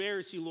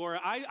Embarrass you, Laura.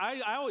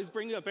 I always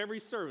bring it up every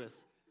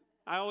service.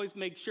 I always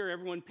make sure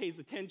everyone pays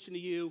attention to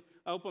you.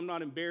 I hope I'm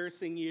not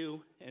embarrassing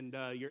you and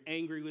you're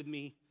angry with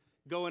me.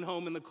 Going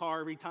home in the car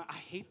every time. I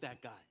hate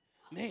that guy.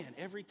 Man,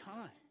 every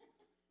time.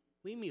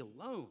 Leave me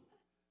alone.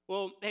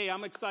 Well, hey,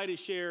 I'm excited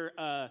to share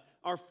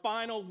our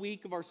final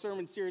week of our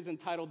sermon series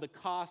entitled The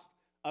Cost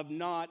of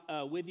Not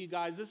with you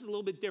guys. This is a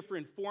little bit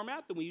different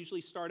format than we usually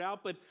start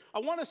out, but I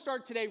want to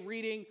start today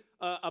reading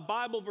a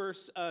Bible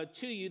verse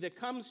to you that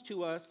comes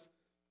to us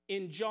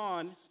in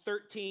John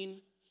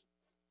 13:33.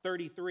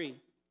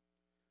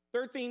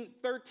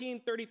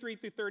 13:33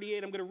 through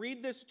 38. I'm going to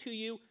read this to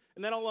you,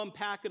 and then I'll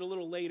unpack it a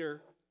little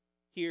later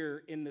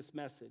here in this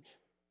message.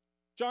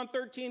 John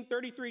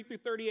 13:33 through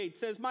 38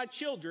 says, "My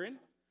children,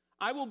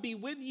 I will be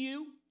with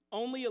you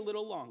only a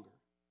little longer.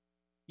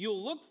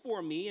 You'll look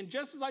for me, and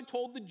just as I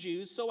told the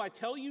Jews, so I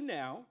tell you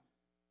now,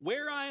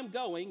 where I am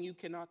going, you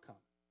cannot come."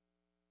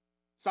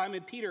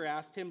 Simon Peter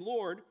asked him,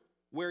 "Lord,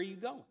 where are you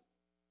going?"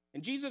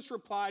 And Jesus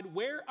replied,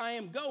 "Where I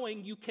am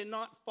going, you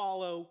cannot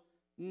follow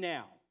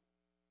now,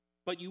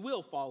 but you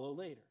will follow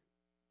later."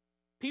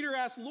 Peter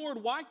asked,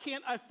 "Lord, why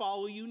can't I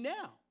follow you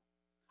now?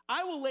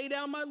 I will lay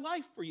down my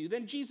life for you."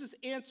 Then Jesus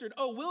answered,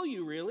 "Oh, will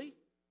you really?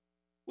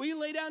 Will you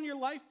lay down your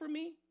life for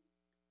me?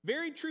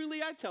 Very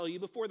truly, I tell you,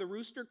 before the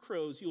rooster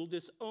crows, you will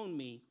disown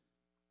me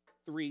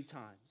 3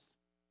 times.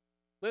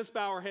 Let's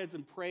bow our heads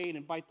and pray and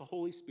invite the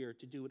Holy Spirit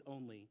to do what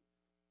only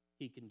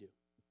He can do.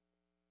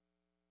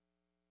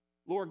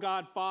 Lord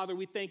God, Father,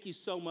 we thank you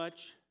so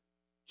much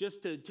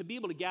just to be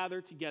able to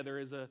gather together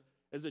as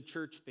a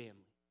church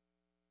family.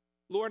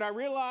 Lord, I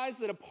realize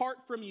that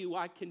apart from you,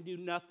 I can do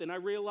nothing. I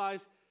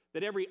realize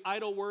that every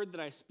idle word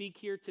that I speak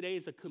here today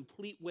is a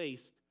complete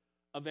waste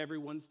of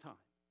everyone's time.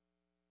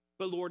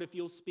 But Lord, if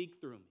you'll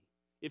speak through me,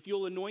 if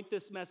you'll anoint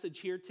this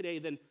message here today,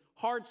 then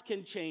hearts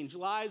can change,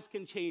 lives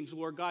can change,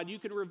 Lord God. You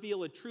can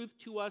reveal a truth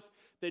to us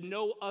that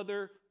no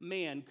other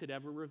man could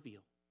ever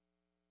reveal.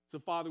 So,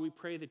 Father, we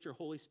pray that your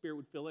Holy Spirit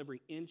would fill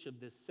every inch of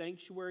this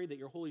sanctuary, that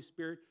your Holy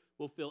Spirit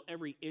will fill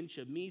every inch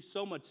of me,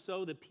 so much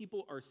so that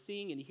people are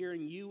seeing and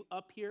hearing you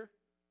up here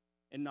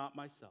and not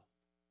myself.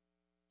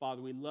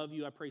 Father, we love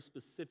you. I pray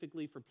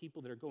specifically for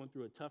people that are going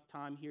through a tough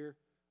time here,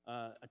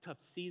 a tough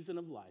season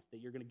of life,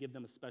 that you're going to give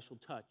them a special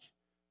touch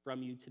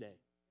from you today.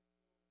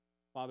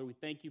 Father, we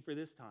thank you for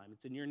this time.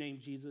 It's in your name,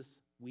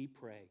 Jesus, we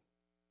pray.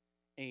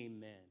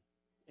 Amen.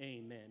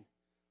 Amen.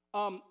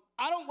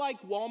 I don't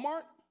like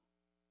Walmart.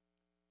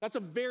 That's a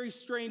very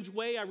strange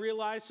way, I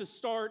realize, to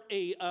start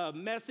a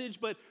message,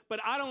 but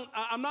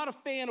I'm not a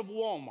fan of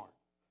Walmart.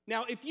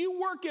 Now, if you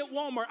work at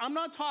Walmart, I'm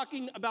not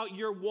talking about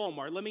your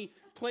Walmart. Let me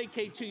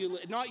placate to you,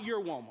 not your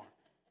Walmart.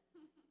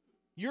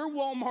 Your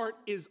Walmart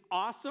is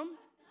awesome,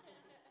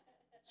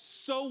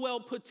 so well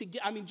put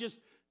together. I mean, just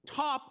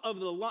top of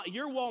the line.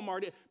 Your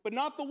Walmart, but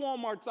not the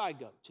Walmarts I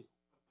go to.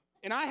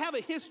 And I have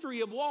a history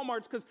of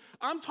Walmarts because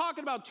I'm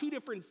talking about 2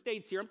 different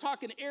states here. I'm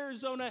talking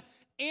Arizona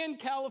and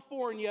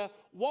California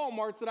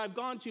Walmarts that I've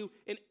gone to,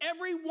 and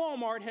every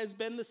Walmart has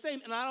been the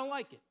same, and I don't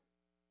like it.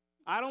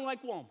 I don't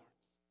like Walmarts.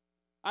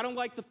 I don't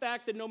like the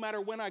fact that no matter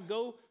when I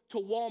go to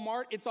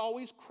Walmart, it's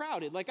always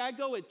crowded. Like I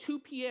go at 2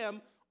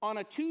 p.m. on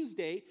a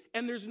Tuesday,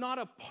 and there's not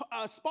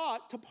a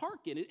spot to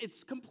park in.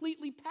 It's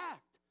completely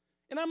packed.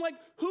 And I'm like,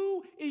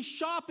 who is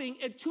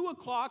shopping at 2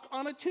 o'clock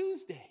on a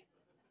Tuesday?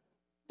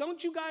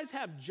 Don't you guys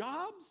have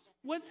jobs?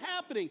 What's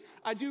happening?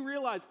 I do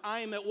realize I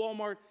am at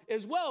Walmart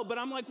as well, but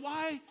I'm like,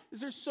 why is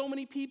there so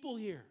many people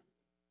here?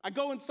 I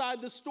go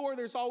inside the store,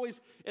 there's always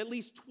at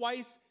least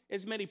twice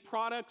as many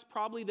products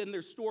probably than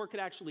their store could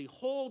actually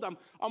hold. I'm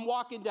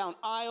walking down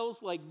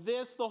aisles like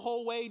this the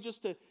whole way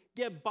just to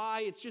get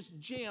by. It's just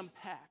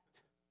jam-packed.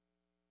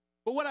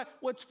 But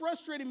what's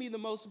frustrated me the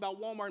most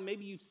about Walmart, and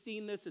maybe you've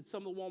seen this at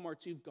some of the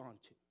Walmarts you've gone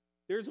to.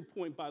 There's a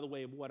point, by the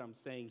way, of what I'm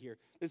saying here.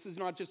 This is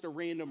not just a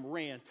random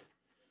rant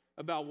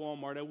about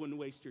Walmart. I wouldn't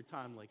waste your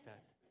time like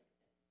that.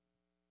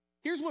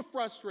 Here's what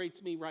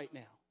frustrates me right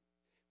now.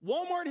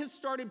 Walmart has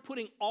started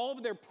putting all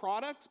of their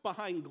products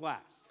behind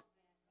glass.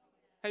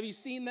 Have you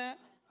seen that?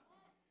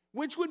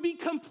 Which would be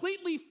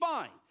completely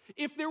fine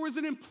if there was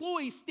an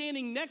employee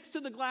standing next to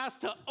the glass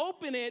to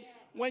open it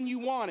when you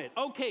want it.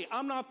 Okay,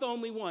 I'm not the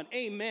only one.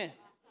 Amen.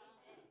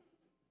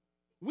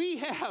 We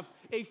have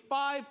a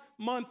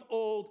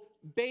 5-month-old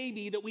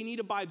baby that we need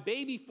to buy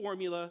baby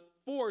formula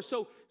for.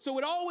 So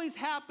it always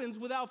happens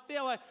without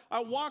fail. I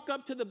walk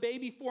up to the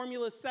baby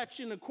formula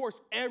section. Of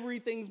course,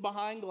 everything's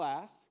behind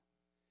glass.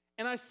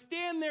 And I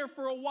stand there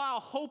for a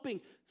while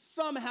hoping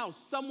somehow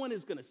someone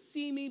is going to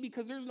see me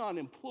because there's not an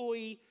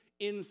employee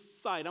in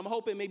sight. I'm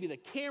hoping maybe the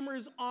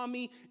camera's on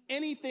me,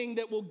 anything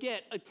that will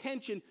get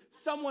attention.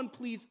 Someone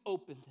please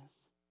open this.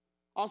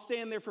 I'll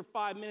stand there for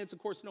 5 minutes. Of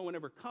course, no one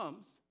ever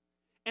comes.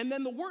 And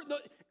then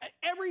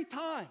every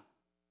time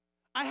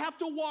I have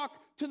to walk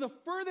to the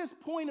furthest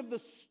point of the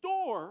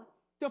store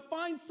to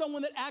find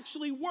someone that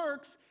actually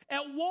works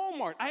at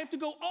Walmart. I have to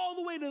go all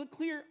the way to the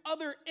clear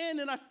other end,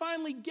 and I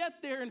finally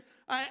get there, and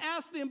I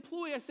ask the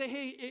employee, I say,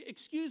 hey,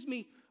 excuse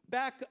me,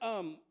 back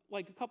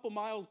like a couple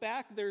miles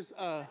back, there's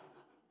a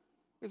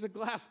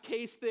glass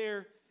case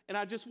there, and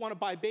I just want to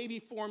buy baby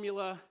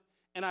formula,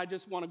 and I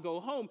just want to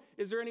go home.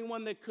 Is there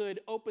anyone that could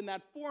open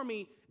that for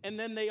me? And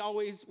then they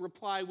always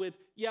reply with,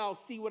 yeah, I'll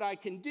see what I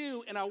can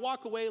do. And I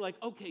walk away like,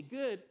 okay,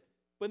 good.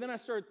 But then I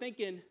started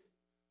thinking,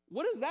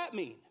 what does that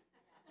mean?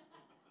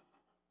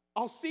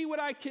 I'll see what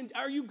I can,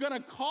 are you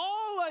gonna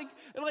call?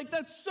 Like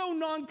that's so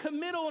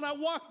non-committal. And I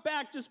walk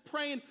back just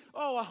praying,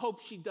 oh, I hope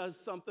she does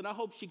something. I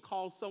hope she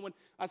calls someone.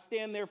 I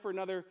stand there for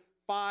another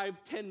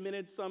 5-10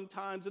 minutes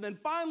sometimes. And then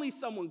finally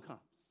someone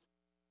comes.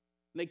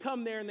 And they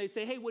come there and they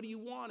say, hey, what do you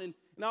want? And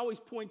I always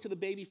point to the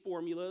baby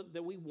formula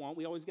that we want.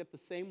 We always get the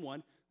same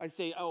one. I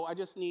say, oh, I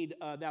just need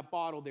that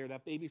bottle there,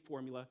 that baby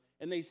formula.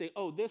 And they say,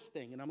 oh, this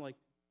thing. And I'm like,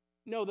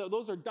 no,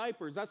 those are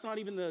diapers. That's not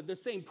even the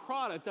same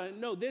product.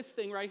 No, this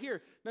thing right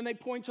here. Then they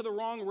point to the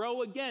wrong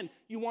row again.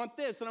 You want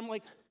this? And I'm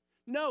like,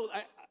 no,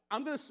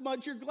 I'm going to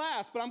smudge your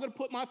glass, but I'm going to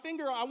put my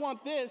finger on. I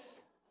want this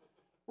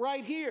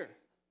right here.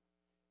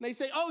 And they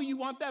say, oh, you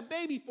want that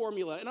baby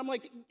formula? And I'm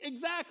like,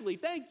 exactly,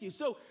 thank you.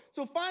 So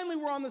finally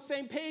we're on the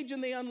same page,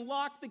 and they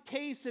unlock the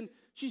case, and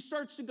she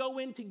starts to go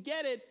in to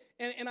get it.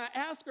 And I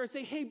ask her, I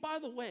say, hey, by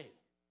the way,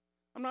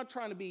 I'm not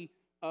trying to be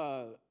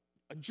a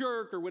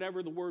jerk or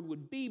whatever the word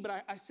would be, but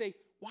I say,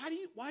 why do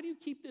you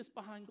keep this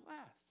behind glass?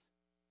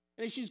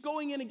 And as she's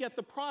going in to get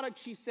the product,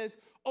 she says,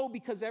 oh,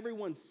 because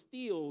everyone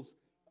steals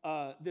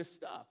this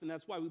stuff, and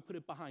that's why we put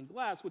it behind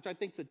glass, which I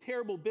think is a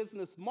terrible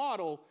business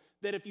model,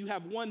 that if you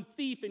have one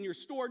thief in your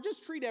store,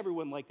 just treat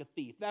everyone like a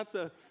thief. That's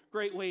a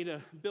great way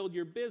to build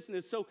your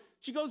business. So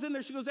she goes in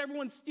there, she goes,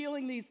 everyone's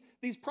stealing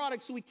these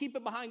products, so we keep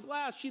it behind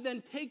glass. She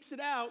then takes it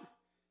out,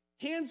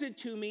 hands it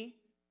to me,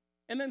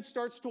 and then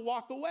starts to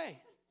walk away.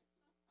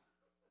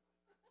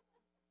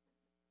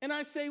 And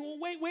I say, well,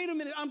 wait a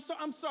minute. I'm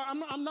sorry.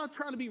 I'm not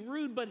trying to be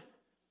rude, but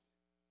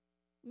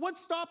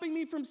what's stopping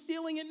me from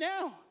stealing it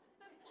now?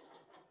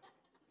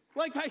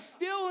 Like, I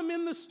still am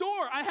in the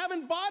store. I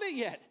haven't bought it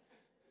yet.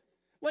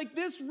 Like,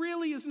 this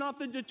really is not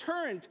the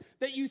deterrent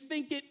that you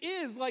think it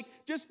is. Like,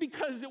 just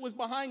because it was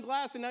behind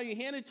glass and now you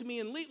hand it to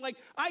me and leave, like,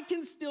 I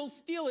can still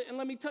steal it. And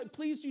let me tell you,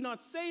 please do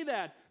not say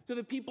that to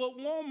the people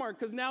at Walmart,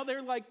 because now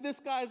they're like,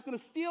 this guy's going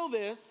to steal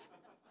this.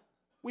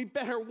 We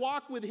better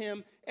walk with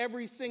him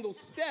every single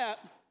step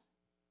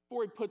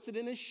before he puts it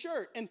in his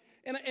shirt. And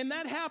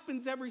that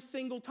happens every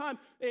single time.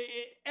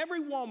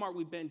 Every Walmart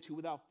we've been to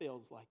without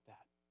fails like that,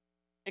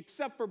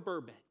 except for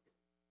Burbank.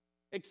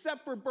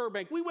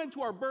 We went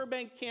to our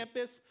Burbank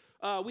campus.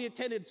 We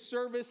attended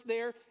service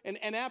there.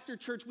 And after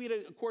church, we had,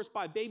 of course,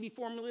 buy baby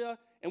formula.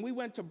 And we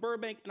went to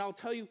Burbank. And I'll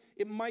tell you,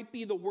 it might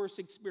be the worst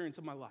experience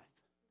of my life.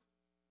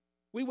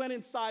 We went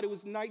inside. It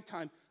was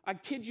nighttime. I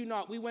kid you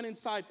not. We went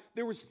inside.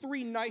 There was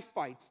 3 knife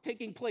fights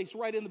taking place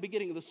right in the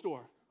beginning of the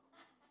store.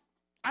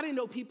 I didn't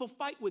know people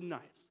fight with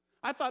knives.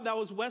 I thought that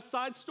was West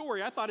Side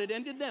Story. I thought it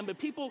ended then. But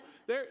people,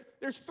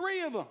 there's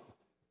 3 of them.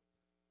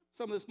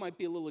 Some of this might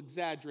be a little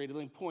exaggerated.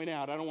 Let me point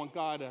out, I don't want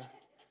God to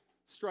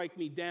strike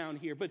me down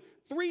here. But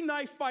 3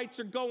 knife fights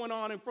are going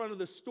on in front of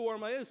the store.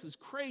 I'm like, this is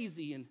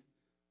crazy. And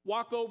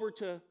walk over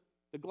to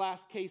the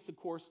glass case, of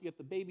course, to get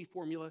the baby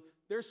formula.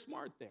 They're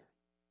smart there.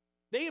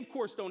 They, of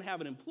course, don't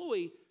have an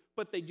employee,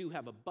 but they do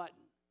have a button.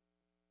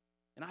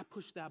 And I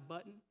pushed that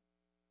button.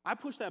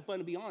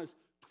 To be honest,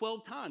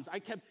 12 times. I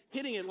kept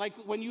hitting it like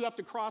when you have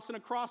to cross in a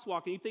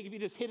crosswalk and you think if you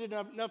just hit it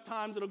enough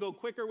times, it'll go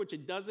quicker, which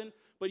it doesn't,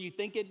 but you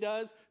think it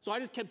does. So I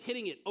just kept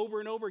hitting it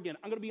over and over again.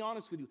 I'm going to be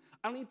honest with you.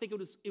 I don't even think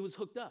it was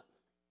hooked up.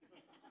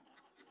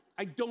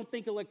 I don't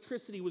think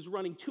electricity was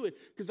running to it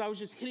because I was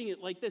just hitting it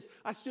like this.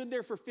 I stood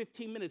there for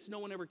 15 minutes. No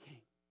one ever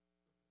came.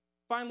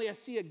 Finally, I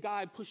see a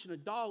guy pushing a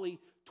dolly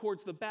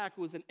towards the back.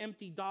 It was an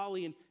empty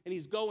dolly, and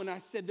he's going. I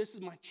said, this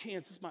is my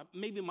chance. This is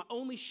maybe my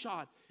only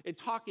shot at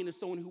talking to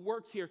someone who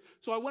works here.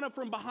 So I went up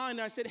from behind,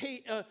 and I said,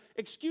 hey,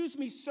 excuse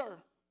me, sir.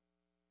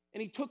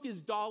 And he took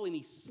his dolly, and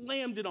he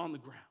slammed it on the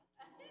ground.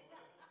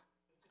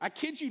 I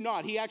kid you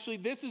not.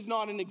 This is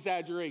not an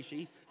exaggeration.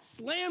 He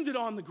slammed it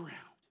on the ground,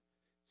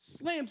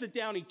 slams it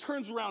down. He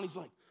turns around. He's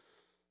like,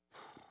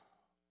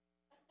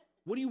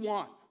 what do you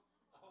want?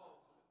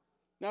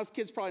 Now, this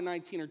kid's probably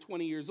 19 or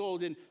 20 years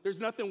old, and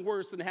there's nothing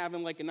worse than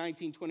having like a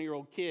 19,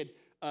 20-year-old kid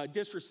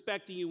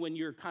disrespecting you when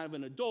you're kind of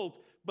an adult,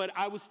 but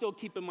I was still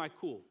keeping my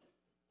cool.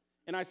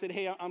 And I said,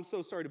 hey, I'm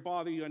so sorry to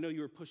bother you. I know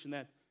you were pushing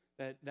that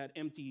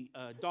empty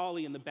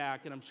dolly in the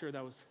back, and I'm sure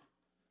that was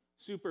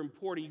super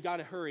important. You got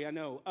to hurry, I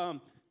know.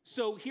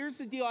 So here's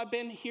the deal. I've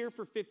been here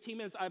for 15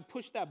 minutes. I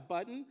pushed that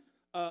button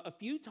a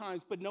few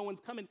times, but no one's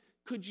coming.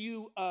 Could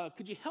you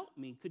help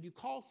me? Could you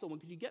call someone?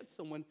 Could you get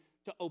someone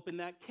to open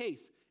that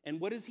case? And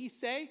what does he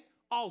say?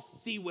 I'll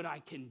see what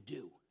I can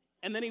do.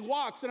 And then he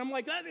walks, and I'm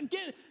like,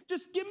 again,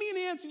 just give me an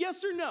answer,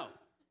 yes or no.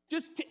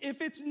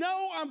 If it's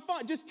no, I'm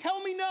fine. Just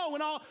tell me no,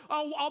 and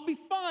I'll be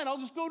fine. I'll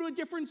just go to a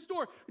different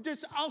store.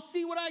 I'll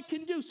see what I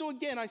can do. So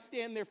again, I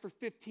stand there for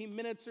 15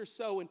 minutes or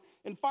so,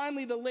 and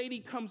finally the lady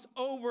comes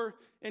over,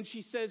 and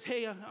she says,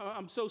 hey,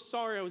 I'm so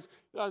sorry. I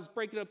was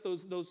breaking up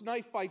those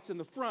knife fights in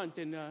the front,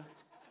 and I'm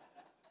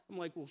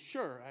like, well,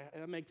 sure,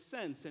 that makes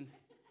sense. And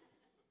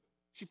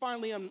she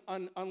finally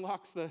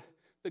unlocks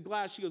the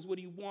glass. She goes, what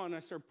do you want? And I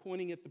start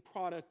pointing at the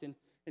product, and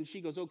And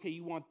she goes, okay,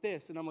 you want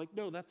this? And I'm like,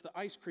 no, that's the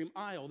ice cream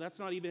aisle. That's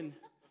not even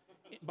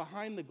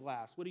behind the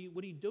glass. What are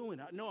you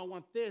doing? No, I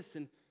want this.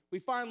 And we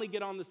finally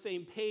get on the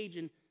same page,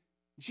 and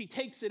she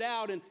takes it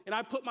out, and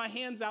I put my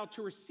hands out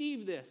to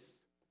receive this.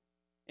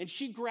 And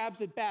she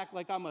grabs it back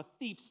like I'm a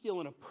thief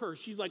stealing a purse.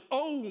 She's like,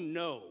 oh,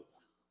 no.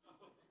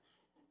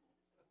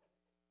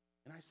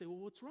 And I say, well,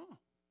 what's wrong?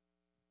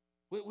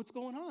 What's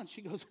going on?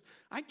 She goes,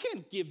 I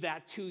can't give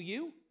that to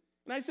you.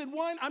 And I said,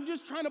 one, I'm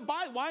just trying to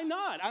buy it. Why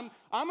not?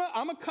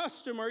 I'm a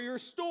customer. Your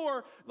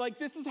store, like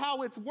this is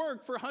how it's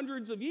worked for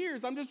hundreds of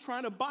years. I'm just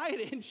trying to buy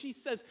it. And she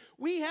says,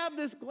 we have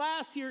this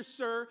glass here,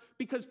 sir,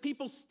 because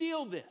people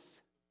steal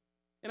this.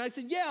 And I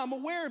said, yeah, I'm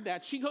aware of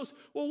that. She goes,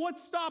 well,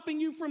 what's stopping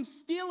you from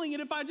stealing it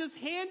if I just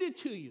hand it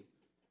to you?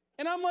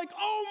 And I'm like,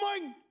 oh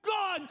my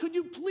God, could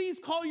you please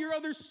call your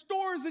other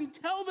stores and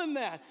tell them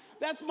that?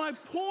 That's my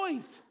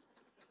point.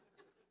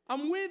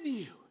 I'm with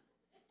you.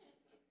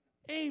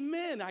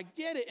 Amen, I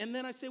get it. And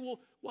then I say, well,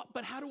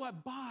 but how do I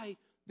buy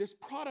this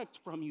product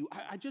from you?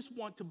 I just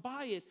want to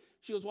buy it.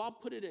 She goes, well, I'll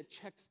put it at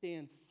check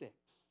stand 6.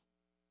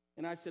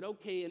 And I said,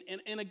 okay.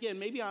 And again,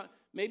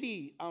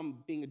 maybe I'm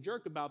being a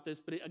jerk about this,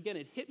 but again,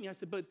 it hit me. I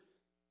said, but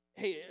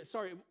hey,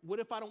 sorry, what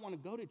if I don't want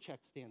to go to check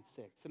stand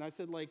 6? And I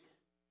said, like,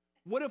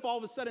 what if all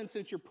of a sudden,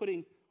 since you're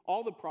putting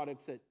all the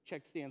products at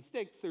check stand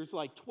 6, there's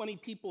like 20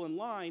 people in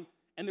line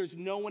and there's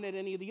no one at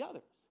any of the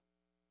others?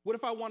 What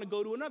if I want to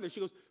go to another? She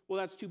goes, well,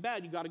 that's too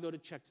bad. You got to go to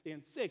check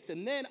stand 6.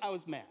 And then I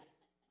was mad.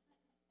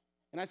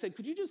 And I said,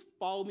 could you just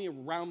follow me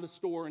around the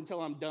store until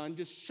I'm done?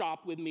 Just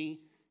shop with me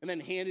and then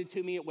hand it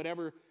to me at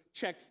whatever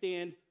check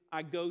stand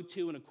I go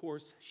to. And of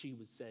course, she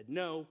said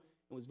no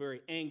and was very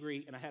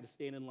angry, and I had to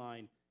stand in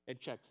line at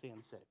check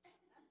stand 6.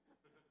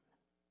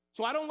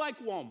 So I don't like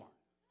Walmart.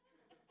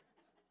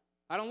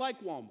 I don't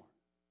like Walmart.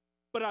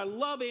 But I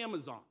love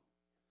Amazon.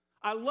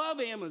 I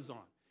love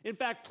Amazon. In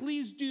fact,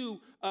 please do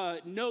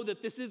know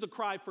that this is a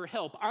cry for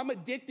help. I'm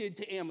addicted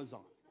to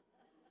Amazon.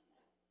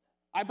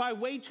 I buy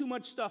way too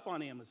much stuff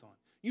on Amazon.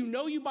 You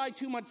know you buy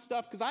too much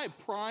stuff because I have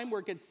Prime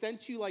where it gets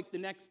sent to you like the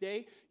next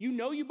day. You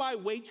know you buy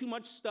way too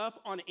much stuff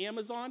on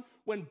Amazon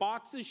when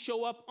boxes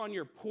show up on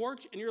your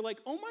porch and you're like,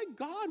 oh my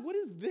God, what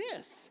is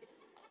this?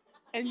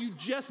 And you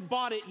just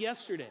bought it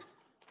yesterday.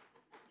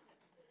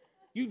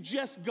 You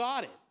just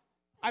got it.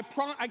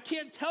 I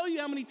can't tell you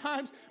how many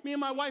times me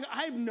and my wife,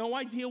 I have no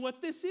idea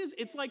what this is.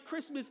 It's like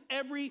Christmas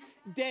every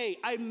day.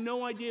 I have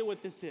no idea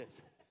what this is.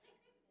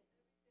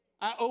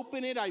 I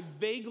open it. I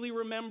vaguely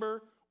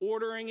remember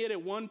ordering it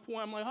at one point.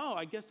 I'm like, oh,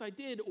 I guess I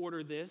did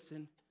order this.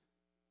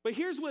 But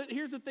here's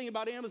the thing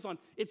about Amazon.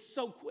 It's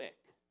so quick.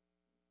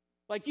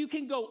 Like you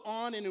can go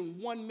on and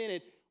in 1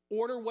 minute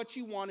order what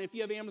you want. If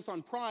you have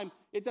Amazon Prime,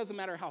 it doesn't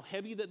matter how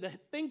heavy. The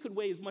thing could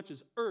weigh as much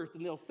as earth,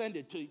 and they'll send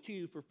it to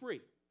you for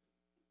free.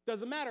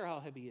 Doesn't matter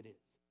how heavy it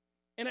is.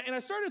 And I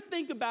started to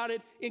think about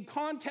it in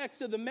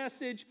context of the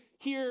message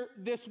here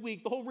this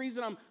week. The whole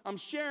reason I'm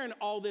sharing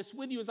all this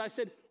with you is I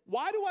said,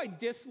 why do I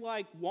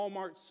dislike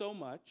Walmart so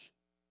much?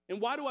 And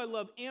why do I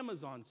love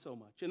Amazon so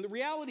much? And the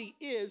reality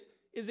is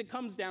it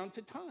comes down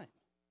to time.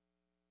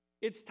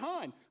 It's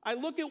time. I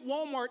look at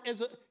Walmart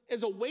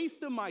as a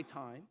waste of my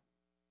time,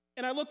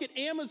 and I look at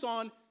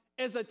Amazon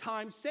as a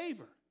time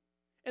saver.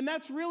 And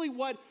that's really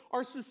what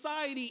our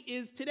society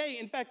is today.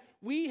 In fact,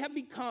 we have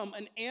become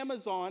an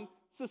Amazon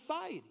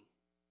society.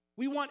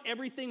 We want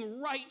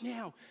everything right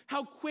now.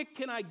 How quick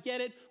can I get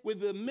it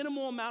with the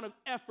minimal amount of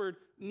effort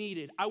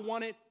needed? I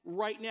want it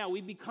right now.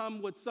 We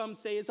become what some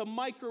say is a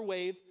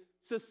microwave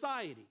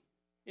society.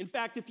 In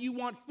fact, if you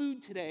want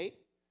food today,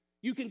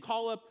 you can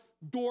call up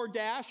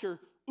DoorDash or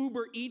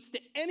Uber Eats to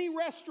any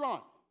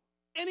restaurant.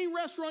 Any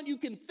restaurant you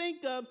can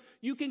think of,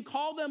 you can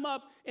call them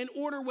up and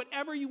order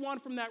whatever you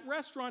want from that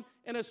restaurant,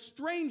 and a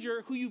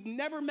stranger who you've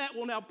never met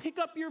will now pick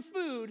up your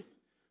food,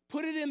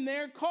 put it in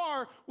their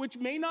car, which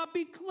may not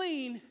be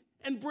clean,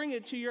 and bring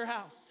it to your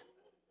house.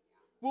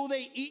 Will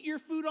they eat your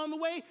food on the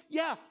way?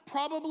 Yeah,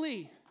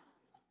 probably.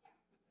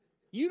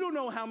 You don't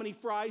know how many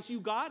fries you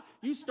got.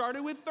 You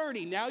started with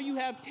 30. Now you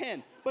have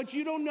 10. But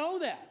you don't know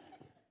that.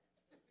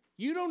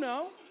 You don't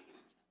know.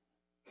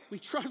 We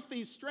trust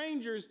these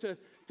strangers to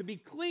be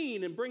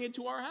clean and bring it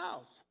to our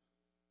house.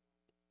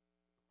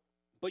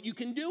 But you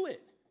can do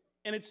it.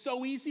 And it's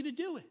so easy to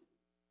do it.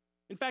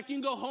 In fact, you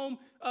can go home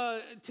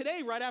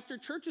today, right after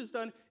church is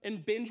done,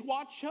 and binge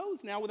watch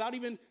shows now without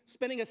even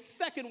spending a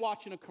second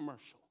watching a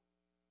commercial.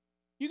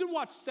 You can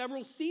watch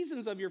several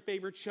seasons of your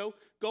favorite show,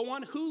 go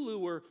on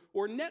Hulu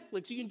or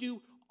Netflix. You can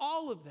do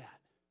all of that.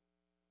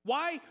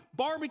 Why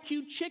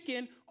barbecue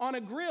chicken on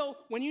a grill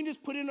when you can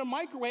just put it in a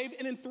microwave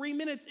and in 3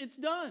 minutes it's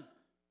done?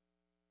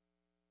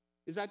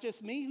 Is that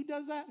just me who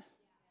does that?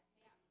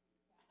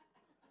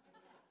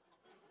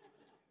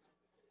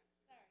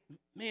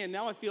 Man,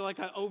 now I feel like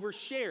I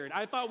overshared.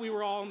 I thought we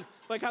were all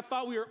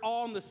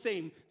on the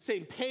same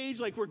page,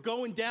 like we're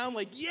going down,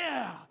 like,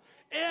 yeah.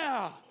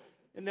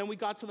 And then we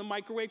got to the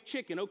microwave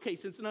chicken. Okay,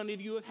 since none of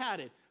you have had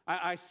it,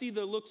 I see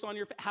the looks on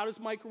your face. How does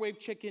microwave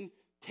chicken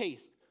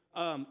taste?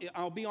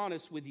 I'll be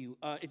honest with you.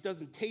 It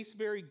doesn't taste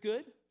very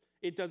good.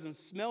 It doesn't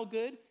smell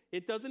good.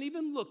 It doesn't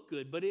even look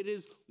good, but it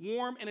is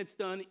warm and it's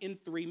done in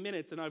 3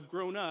 minutes. And I've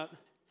grown up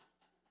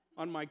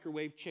on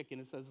microwave chicken.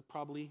 It says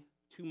probably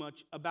too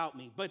much about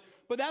me. But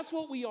that's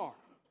what we are.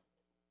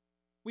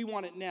 We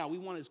want it now. We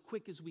want it as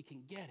quick as we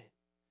can get it.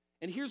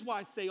 And here's why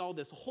I say all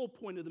this, the whole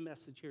point of the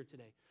message here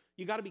today.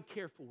 You got to be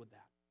careful with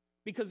that.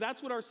 Because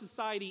that's what our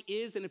society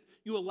is. And if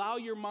you allow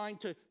your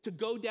mind to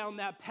go down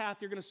that path,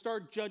 you're going to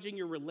start judging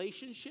your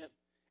relationship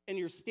and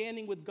you're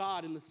standing with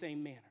God in the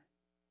same manner.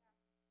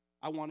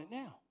 I want it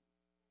now.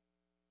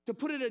 To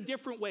put it a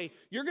different way,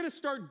 you're going to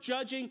start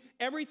judging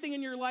everything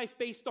in your life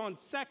based on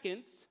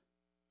seconds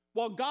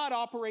while God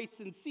operates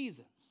in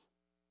seasons.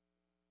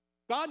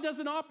 God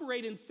doesn't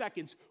operate in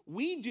seconds.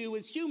 We do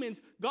as humans.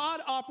 God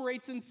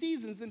operates in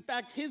seasons. In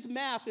fact, his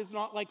math is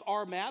not like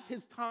our math.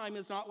 His time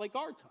is not like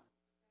our time.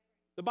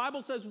 The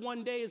Bible says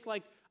one day is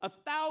like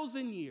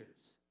 1,000 years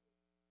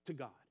to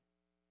God.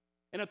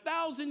 And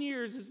 1,000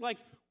 years is like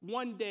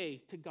one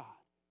day to God.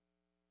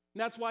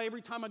 And that's why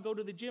every time I go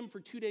to the gym for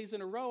 2 days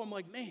in a row, I'm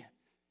like, man,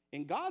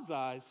 in God's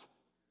eyes,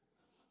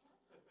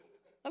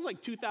 that's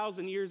like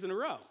 2,000 years in a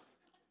row.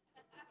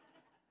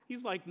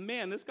 He's like,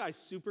 man, this guy's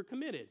super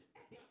committed.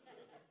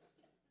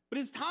 But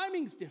his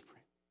timing's different.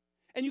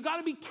 And you got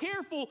to be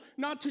careful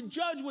not to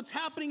judge what's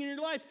happening in your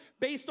life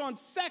based on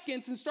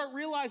seconds and start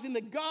realizing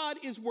that God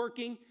is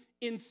working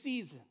in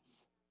seasons.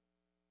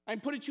 I can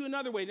put it to you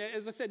another way.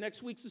 As I said,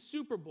 next week's the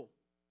Super Bowl.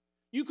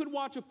 You could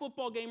watch a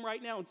football game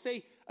right now and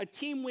say a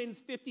team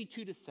wins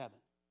 52-7.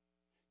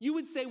 You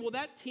would say, well,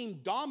 that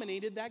team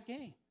dominated that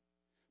game.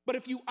 But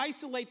if you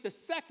isolate the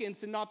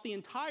seconds and not the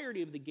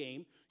entirety of the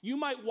game, you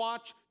might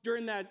watch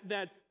during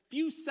that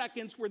few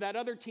seconds where that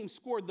other team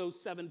scored those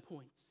 7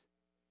 points.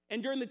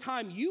 And during the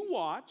time you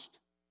watched,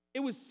 it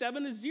was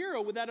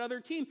 7-0 with that other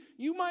team.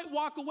 You might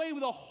walk away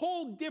with a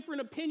whole different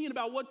opinion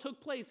about what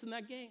took place in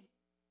that game.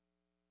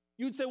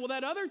 You would say, well,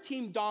 that other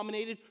team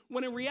dominated,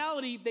 when in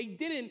reality, they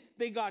didn't.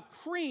 They got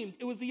creamed.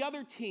 It was the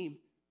other team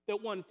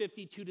that won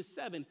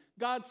 52-7.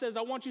 God says,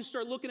 I want you to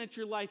start looking at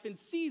your life in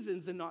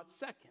seasons and not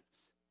seconds.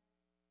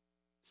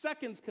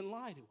 Seconds can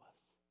lie to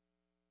us.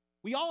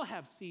 We all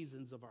have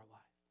seasons of our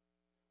life.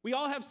 We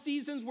all have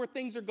seasons where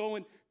things are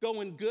going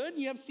good,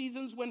 and you have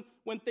seasons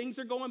when things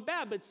are going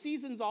bad, but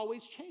seasons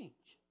always change.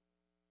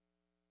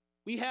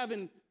 We have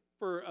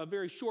for a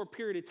very short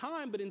period of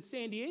time, but in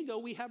San Diego,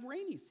 we have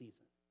rainy season.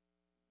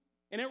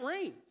 And it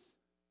rains.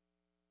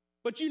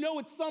 But you know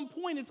at some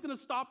point it's going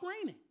to stop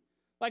raining.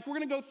 Like we're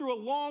going to go through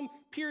a long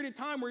period of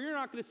time where you're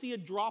not going to see a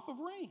drop of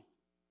rain.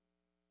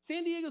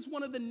 San Diego is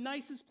one of the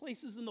nicest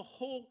places in the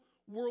whole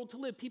world to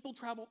live. People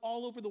travel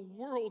all over the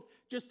world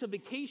just to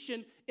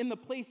vacation in the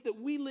place that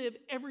we live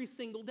every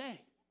single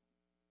day.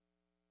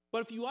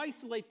 But if you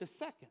isolate the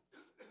seconds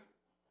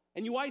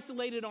and you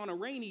isolate it on a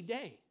rainy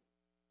day,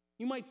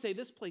 you might say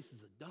this place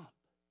is a dump.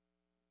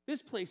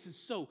 This place is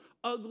so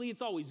ugly.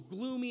 It's always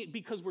gloomy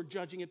because we're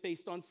judging it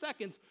based on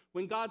seconds.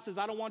 When God says,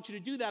 I don't want you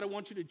to do that. I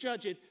want you to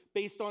judge it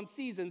based on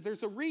seasons.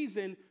 There's a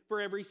reason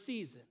for every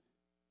season.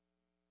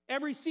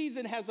 Every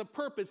season has a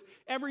purpose.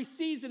 Every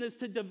season is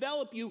to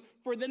develop you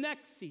for the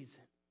next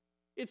season.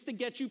 It's to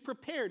get you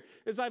prepared.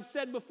 As I've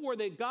said before,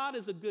 that God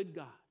is a good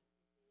God.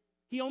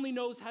 He only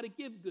knows how to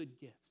give good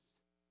gifts.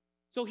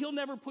 So he'll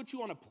never put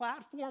you on a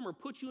platform or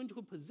put you into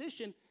a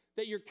position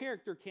that your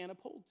character can't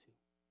uphold to.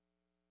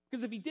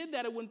 Because if he did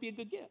that, it wouldn't be a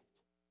good gift.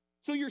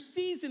 So your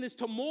season is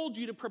to mold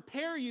you, to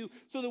prepare you,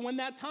 so that when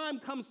that time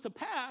comes to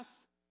pass,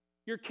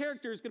 your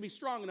character is going to be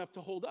strong enough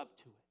to hold up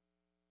to it.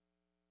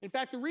 In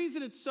fact, the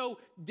reason it's so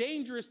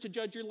dangerous to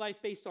judge your life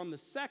based on the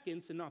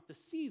seconds and not the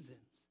seasons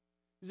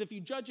is if you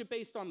judge it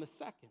based on the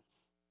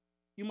seconds,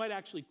 you might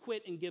actually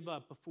quit and give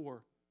up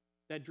before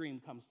that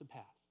dream comes to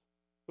pass,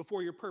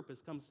 before your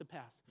purpose comes to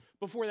pass,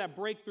 before that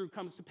breakthrough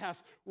comes to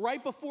pass.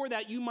 Right before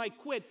that, you might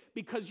quit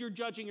because you're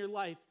judging your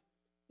life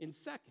in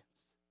seconds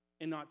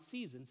and not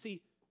seasons.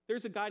 See,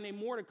 there's a guy named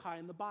Mordecai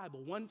in the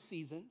Bible. One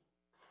season,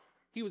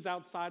 he was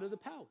outside of the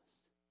palace.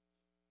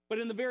 But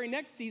in the very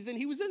next season,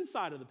 he was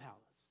inside of the palace.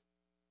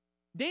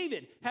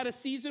 David had a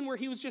season where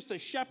he was just a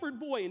shepherd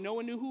boy and no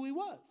one knew who he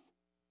was.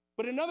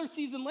 But another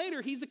season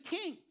later, he's a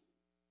king.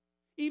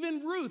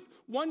 Even Ruth,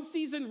 one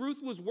season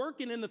Ruth was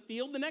working in the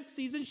field. The next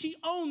season, she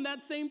owned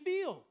that same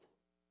field.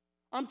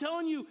 I'm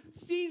telling you,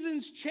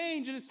 seasons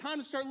change, and it's time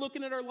to start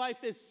looking at our life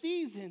as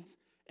seasons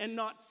and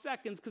not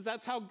seconds, because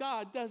that's how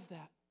God does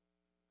that.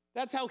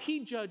 That's how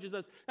he judges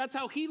us. That's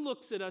how he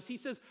looks at us. He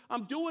says,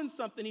 I'm doing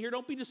something here.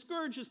 Don't be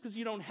discouraged just because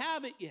you don't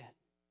have it yet.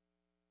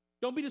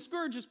 Don't be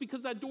discouraged just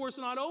because that door's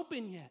not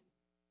open yet.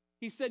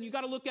 He said, you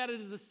got to look at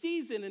it as a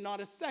season and not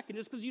a second.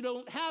 Just because you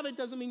don't have it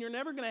doesn't mean you're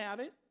never going to have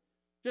it.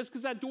 Just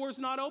because that door's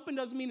not open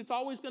doesn't mean it's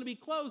always going to be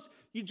closed.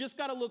 You just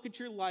got to look at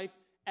your life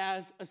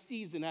as a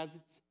season, as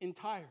its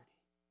entirety.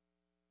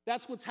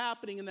 That's what's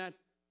happening in that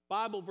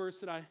Bible verse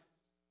that I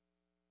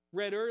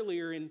read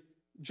earlier in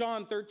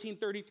John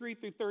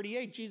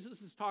 13:33-38.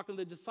 Jesus is talking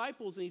to the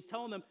disciples and he's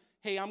telling them,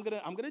 hey, I'm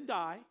gonna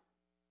die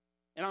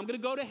and I'm gonna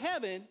go to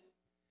heaven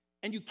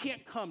and you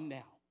can't come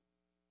now.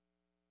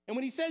 And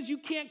when he says you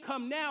can't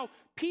come now,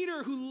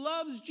 Peter, who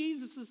loves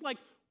Jesus, is like,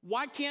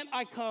 Why can't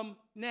I come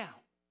now?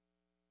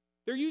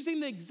 They're using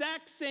the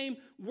exact same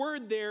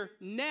word there,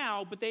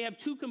 now, but they have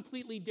two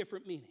completely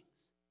different meanings.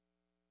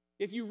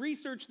 If you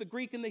research the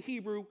Greek and the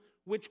Hebrew,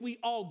 which we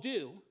all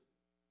do,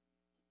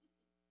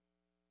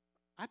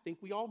 I think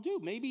we all do.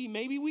 Maybe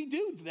we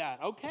do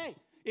that. Okay.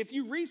 If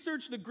you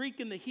research the Greek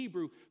and the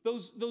Hebrew,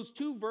 those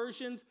two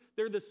versions,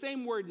 they're the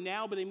same word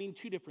now, but they mean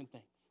two different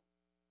things.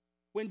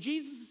 When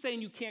Jesus is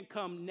saying you can't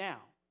come now,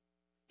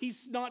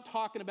 he's not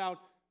talking about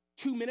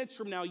 2 minutes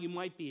from now you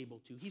might be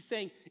able to. He's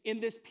saying in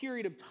this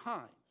period of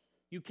time,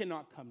 you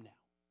cannot come now.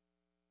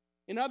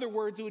 In other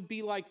words, it would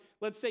be like,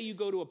 let's say you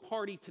go to a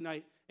party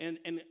tonight, and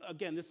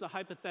again, this is a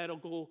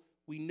hypothetical.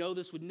 We know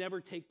this would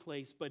never take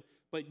place, but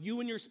you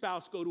and your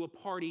spouse go to a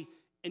party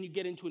and you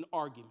get into an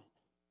argument.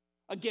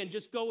 Again,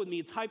 just go with me.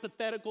 It's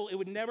hypothetical. It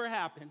would never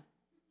happen.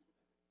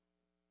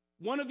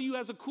 One of you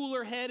has a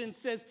cooler head and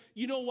says,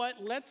 you know what?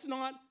 Let's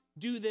not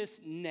do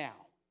this now.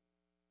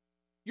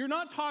 You're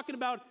not talking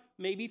about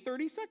maybe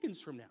 30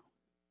 seconds from now.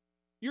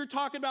 You're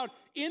talking about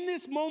in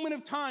this moment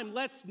of time,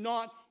 let's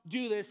not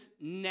do this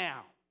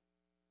now.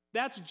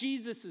 That's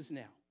Jesus's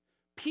now.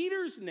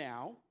 Peter's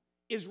now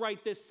is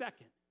right this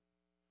second.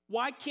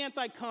 Why can't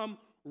I come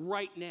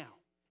right now?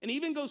 And he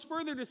even goes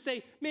further to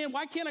say, man,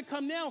 why can't I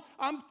come now?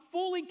 I'm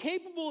fully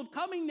capable of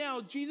coming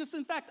now, Jesus.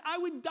 In fact, I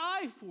would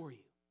die for you.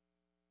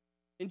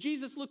 And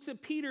Jesus looks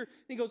at Peter and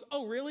he goes,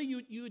 oh, really?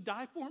 You would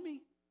die for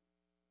me?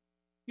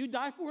 You'd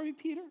die for me,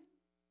 Peter?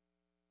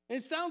 And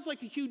it sounds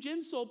like a huge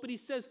insult, but he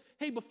says,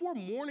 hey, before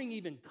morning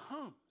even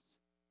comes,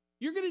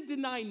 you're going to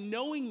deny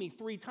knowing me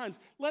 3 times,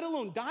 let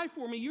alone die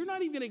for me. You're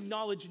not even going to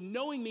acknowledge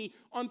knowing me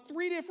on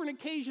 3 different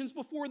occasions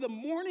before the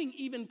morning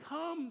even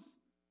comes.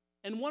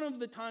 And one of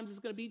the times is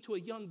going to be to a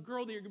young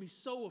girl that you're going to be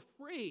so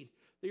afraid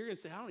that you're going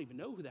to say, I don't even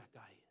know who that guy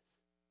is.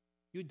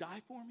 You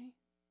die for me?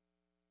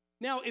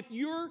 Now, if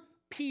you're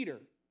Peter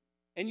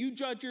and you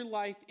judge your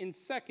life in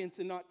seconds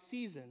and not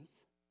seasons,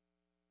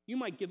 you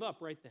might give up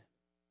right then.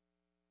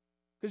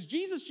 Because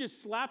Jesus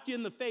just slapped you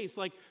in the face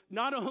like,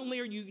 not only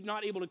are you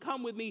not able to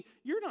come with me,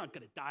 you're not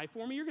going to die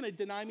for me. You're going to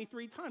deny me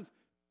 3 times.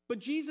 But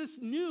Jesus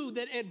knew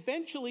that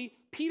eventually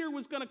Peter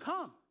was going to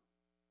come.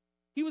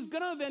 He was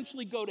going to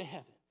eventually go to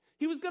heaven.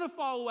 He was going to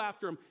follow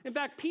after him. In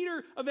fact,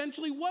 Peter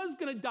eventually was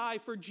going to die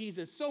for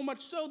Jesus, so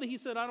much so that he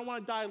said, I don't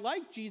want to die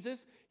like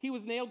Jesus. He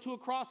was nailed to a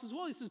cross as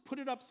well. He says, put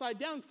it upside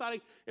down because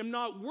I am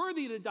not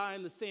worthy to die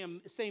in the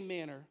same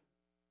manner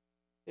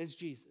as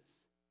Jesus.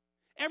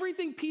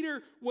 Everything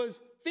Peter was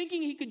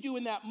thinking he could do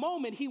in that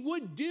moment, he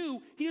would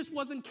do. He just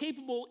wasn't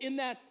capable in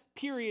that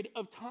period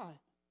of time.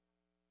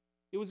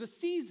 It was a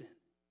season.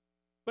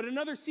 But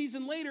another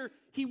season later,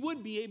 he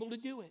would be able to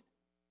do it.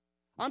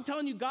 I'm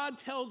telling you, God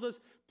tells us,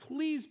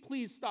 please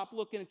stop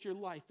looking at your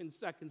life in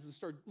seconds and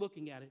start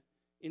looking at it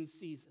in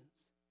seasons.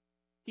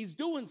 He's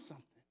doing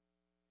something.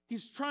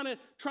 He's trying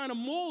to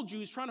mold you.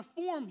 He's trying to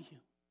form you.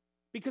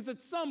 Because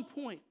at some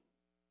point,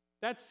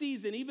 that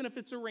season, even if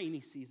it's a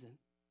rainy season,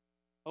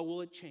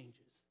 it changes.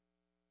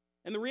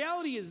 And the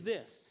reality is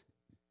this.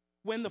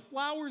 When the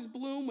flowers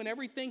bloom, when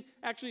everything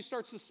actually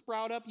starts to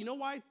sprout up, you know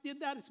why it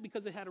did that? It's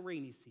because it had a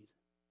rainy season.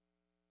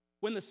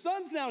 When the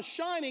sun's now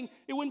shining,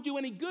 it wouldn't do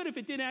any good if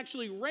it didn't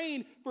actually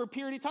rain for a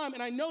period of time.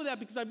 And I know that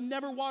because I've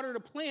never watered a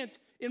plant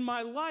in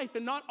my life,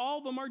 and not all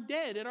of them are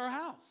dead at our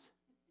house.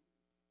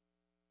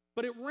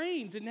 But it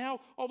rains, and now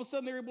all of a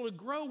sudden they're able to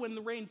grow when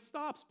the rain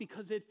stops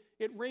because it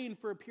rained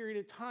for a period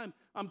of time.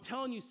 I'm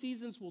telling you,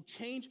 seasons will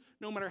change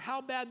no matter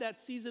how bad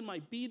that season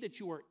might be that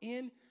you are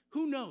in.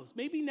 Who knows?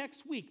 Maybe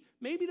next week,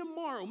 maybe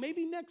tomorrow,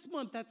 maybe next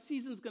month, that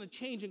season's going to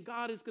change, and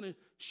God is going to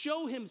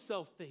show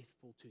himself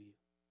faithful to you.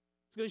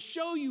 It's going to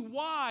show you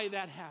why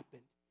that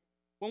happened.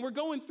 When we're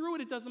going through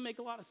it, it doesn't make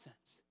a lot of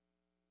sense.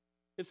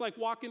 It's like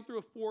walking through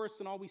a forest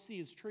and all we see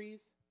is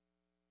trees.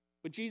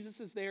 But Jesus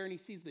is there and he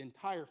sees the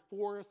entire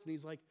forest and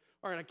he's like,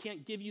 all right, I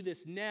can't give you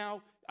this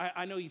now.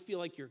 I know you feel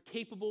like you're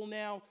capable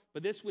now,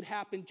 but this would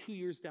happen 2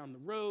 years down the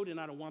road and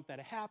I don't want that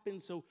to happen.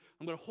 So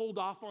I'm going to hold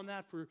off on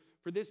that for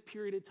this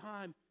period of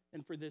time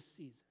and for this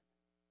season.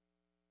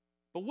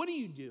 But what do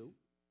you do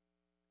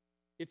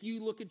if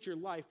you look at your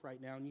life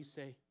right now and you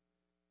say,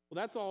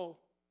 well, that's all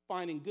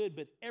fine and good,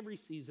 but every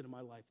season of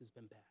my life has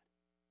been bad.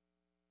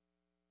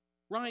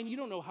 Ryan, you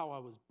don't know how I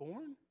was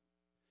born.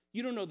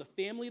 You don't know the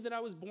family that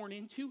I was born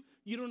into.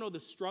 You don't know the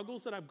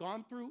struggles that I've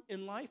gone through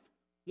in life.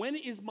 When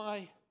is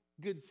my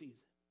good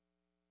season?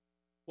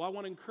 Well, I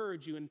want to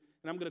encourage you, and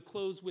I'm going to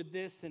close with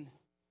this, and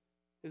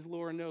as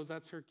Laura knows,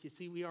 that's her. You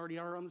see, we already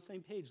are on the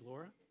same page,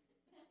 Laura.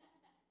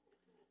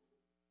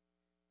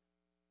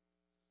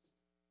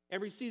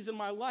 Every season of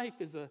my life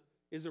is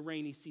a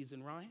rainy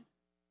season, Ryan.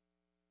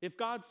 If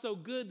God's so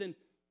good, then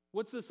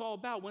what's this all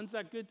about? When's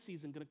that good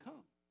season going to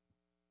come?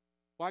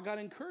 Well, I got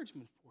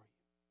encouragement for you.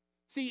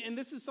 See, and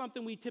this is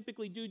something we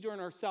typically do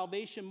during our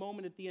salvation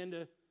moment at the end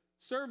of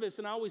service,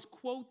 and I always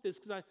quote this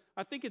because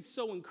I think it's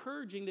so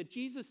encouraging that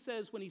Jesus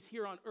says when he's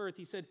here on earth,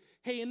 he said,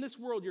 hey, in this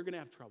world, you're going to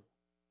have trouble.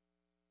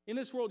 In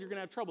this world, you're going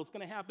to have trouble. It's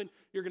going to happen.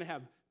 You're going to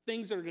have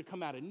things that are going to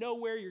come out of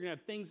nowhere. You're going to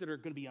have things that are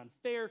going to be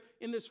unfair.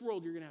 In this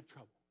world, you're going to have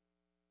trouble.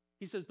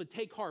 He says, but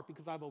take heart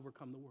because I've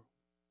overcome the world.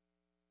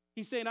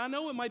 He's saying, I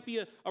know it might be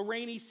a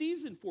rainy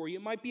season for you.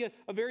 It might be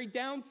a very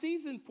down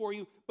season for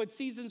you, but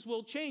seasons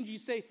will change. You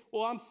say,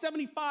 well, I'm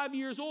 75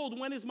 years old.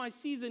 When is my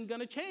season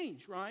going to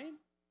change, Ryan?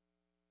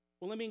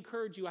 Well, let me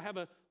encourage you. I have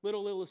a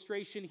little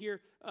illustration here.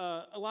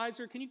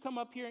 Eliza, can you come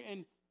up here?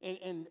 And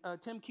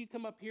Tim, can you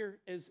come up here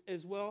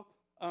as well?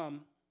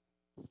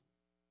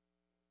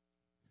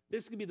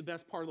 This is going to be the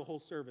best part of the whole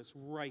service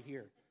right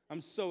here.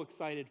 I'm so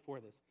excited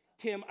for this.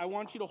 Tim, I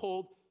want you to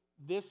hold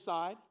this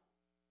side.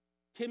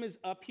 Tim is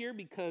up here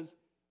because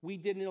we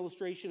did an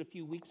illustration a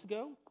few weeks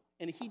ago,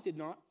 and he did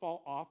not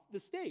fall off the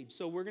stage.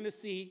 So we're going to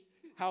see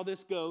how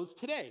this goes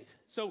today.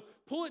 So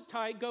pull it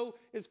tight. Go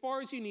as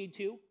far as you need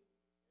to. You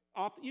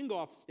can go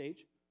off the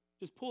stage.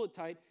 Just pull it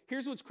tight.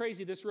 Here's what's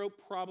crazy. This rope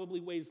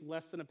probably weighs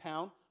less than a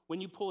pound. When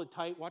you pull it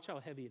tight, watch how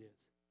heavy it is.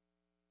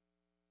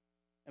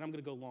 And I'm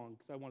going to go long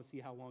because I want to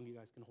see how long you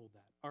guys can hold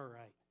that. All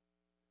right.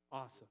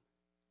 Awesome.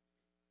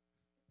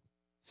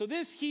 So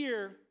this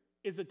here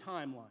is a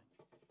timeline.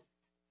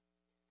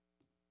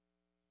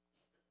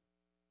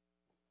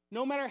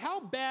 No matter how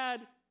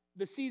bad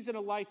the season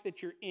of life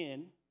that you're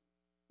in,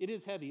 it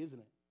is heavy, isn't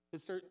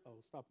it? Stop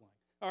lying.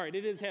 All right,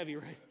 it is heavy,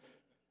 right?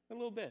 A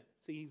little bit.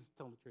 See, he's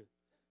telling the truth.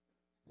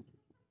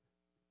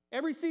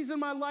 Every season of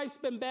my life's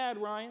been bad,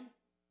 Ryan.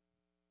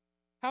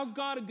 How's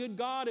God a good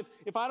God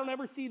if I don't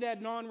ever see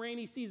that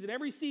non-rainy season?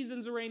 Every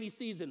season's a rainy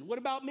season. What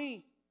about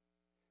me?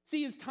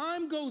 See, as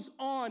time goes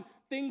on,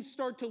 things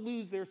start to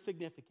lose their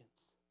significance.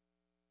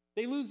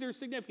 They lose their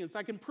significance.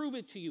 I can prove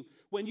it to you.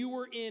 When you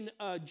were in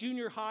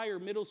junior high or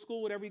middle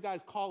school, whatever you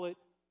guys call it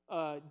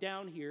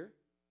down here,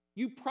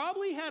 you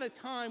probably had a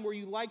time where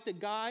you liked a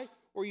guy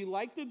or you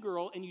liked a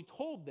girl and you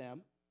told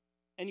them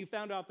and you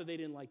found out that they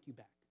didn't like you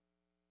back.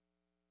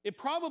 It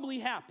probably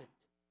happened,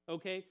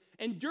 okay?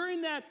 And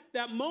during that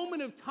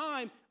moment of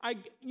time,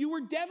 you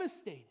were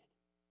devastated.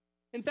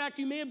 In fact,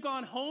 you may have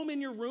gone home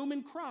in your room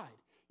and cried.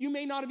 You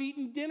may not have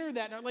eaten dinner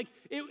that night. Like,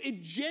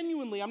 it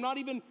genuinely, I'm not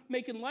even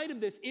making light of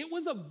this, it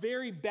was a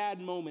very bad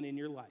moment in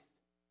your life.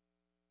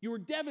 You were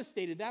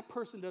devastated. That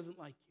person doesn't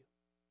like you.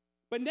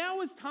 But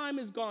now as time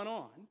has gone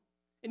on,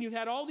 and you've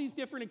had all these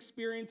different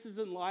experiences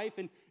in life,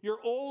 and you're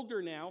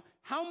older now,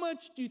 how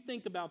much do you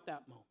think about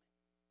that moment?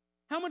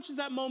 How much does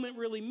that moment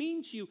really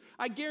mean to you?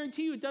 I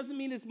guarantee you it doesn't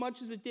mean as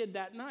much as it did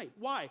that night.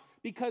 Why?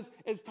 Because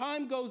as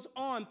time goes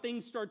on,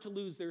 things start to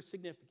lose their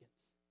significance.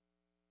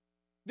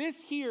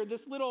 This here,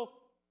 this little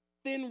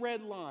thin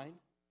red line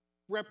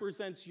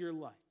represents your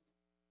life,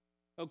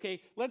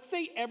 okay? Let's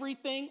say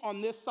everything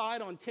on this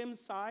side, on Tim's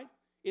side,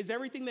 is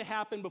everything that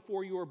happened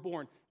before you were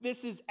born.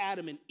 This is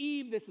Adam and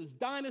Eve. This is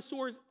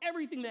dinosaurs.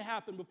 Everything that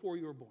happened before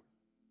you were born.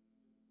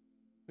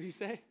 What do you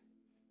say?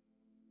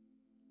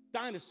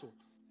 Dinosaurs.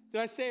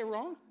 Did I say it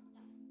wrong?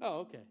 Oh,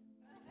 okay.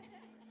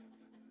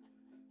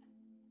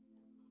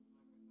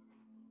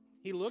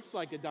 He looks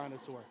like a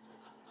dinosaur.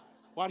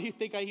 Why do you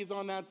think he's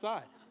on that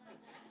side?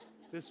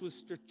 This was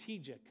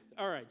strategic.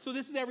 All right, so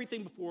this is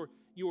everything before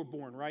you were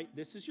born, right?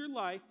 This is your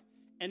life,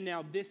 and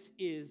now this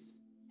is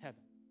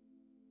heaven.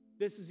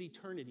 This is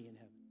eternity in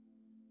heaven.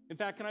 In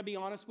fact, can I be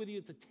honest with you?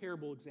 It's a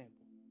terrible example.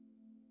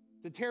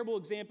 It's a terrible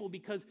example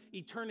because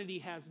eternity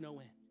has no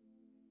end.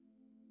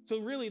 So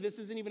really, this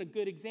isn't even a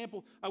good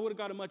example. I would have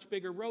got a much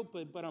bigger rope,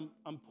 but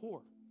I'm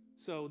poor.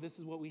 So this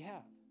is what we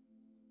have.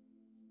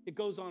 It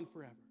goes on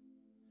forever.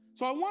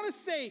 So I want to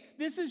say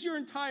this is your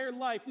entire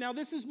life. Now,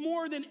 this is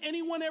more than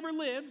anyone ever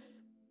lives,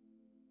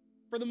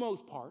 for the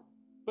most part.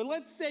 But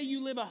let's say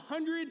you live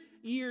 100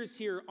 years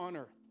here on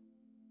earth.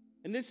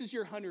 And this is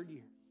your 100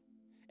 years.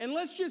 And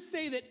let's just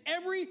say that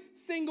every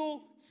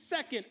single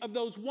second of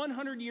those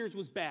 100 years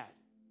was bad.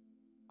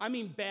 I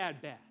mean bad.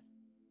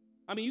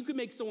 I mean, you could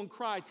make someone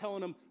cry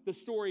telling them the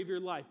story of your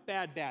life.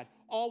 Bad.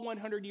 All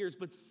 100 years.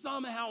 But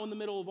somehow in the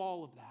middle of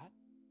all of that,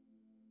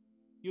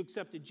 you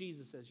accepted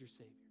Jesus as your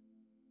Savior.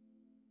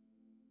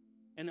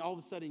 And all of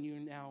a sudden, you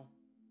now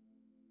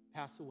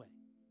pass away.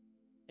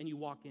 And you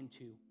walk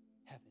into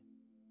heaven,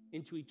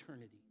 into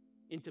eternity,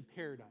 into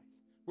paradise,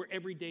 where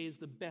every day is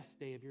the best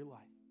day of your life,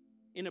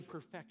 in a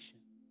perfection.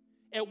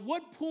 At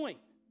what point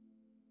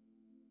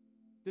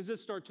does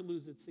this start to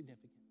lose its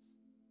significance?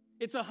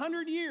 It's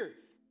 100 years.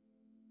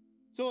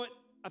 So at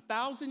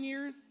 1,000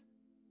 years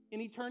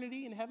in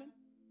eternity in heaven,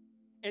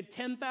 at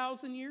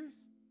 10,000 years,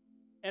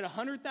 at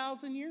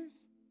 100,000 years,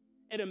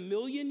 at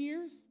 1,000,000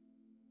 years,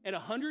 at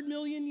 100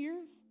 million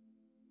years,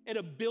 at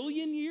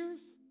 1,000,000,000 years,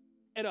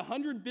 at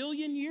 100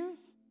 billion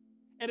years,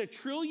 at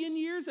 1,000,000,000,000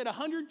 years, at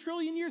 100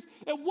 trillion years?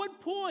 At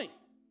what point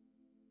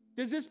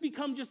does this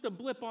become just a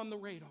blip on the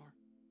radar?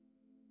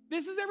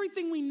 This is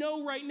everything we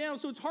know right now,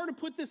 so it's hard to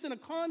put this in a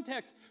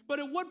context, but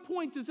at what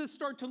point does this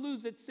start to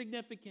lose its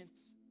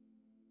significance?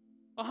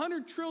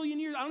 100 trillion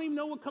years, I don't even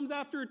know what comes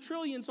after a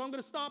trillion, so I'm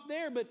going to stop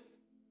there, but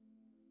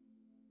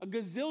a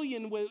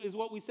gazillion is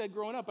what we said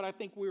growing up, but I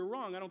think we were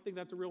wrong. I don't think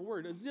that's a real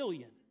word, a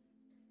zillion.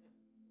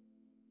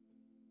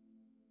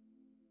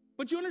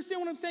 But you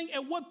understand what I'm saying?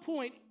 At what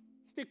point,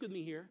 stick with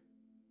me here,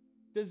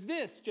 does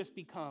this just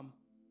become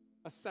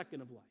a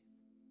second of life?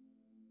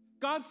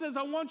 God says,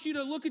 I want you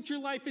to look at your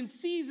life in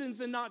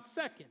seasons and not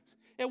seconds.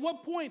 At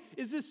what point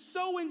is this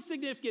so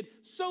insignificant,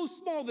 so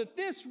small that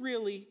this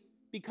really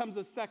becomes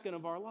a second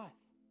of our life?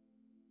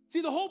 See,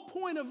 the whole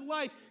point of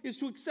life is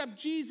to accept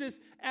Jesus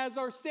as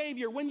our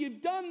Savior. When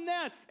you've done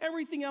that,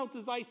 everything else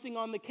is icing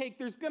on the cake.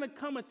 There's going to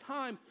come a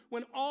time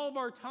when all of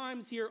our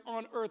times here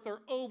on earth are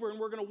over and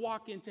we're going to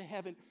walk into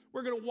heaven.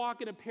 We're going to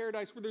walk into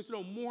paradise where there's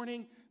no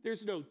mourning,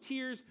 there's no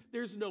tears,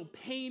 there's no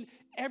pain.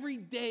 Every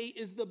day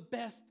is the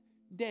best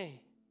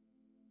day.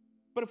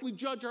 But if we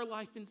judge our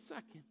life in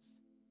seconds,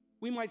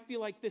 we might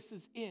feel like this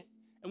is it,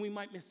 and we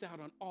might miss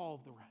out on all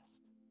of the rest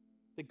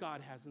that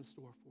God has in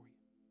store for you.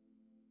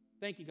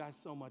 Thank you guys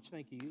so much.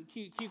 Thank you.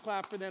 Can you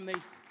clap for them? They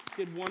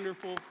did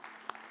wonderful.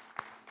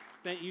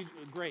 Thank you.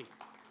 Great.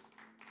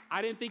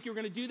 I didn't think you were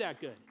going to do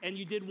that good, and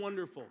you did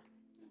wonderful.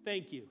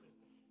 Thank you.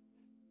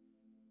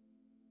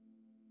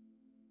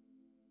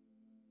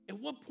 At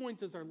what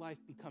point does our life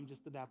become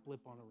just that blip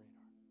on a radar?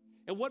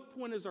 At what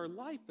point is our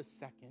life a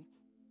second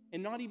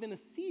and not even a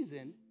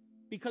season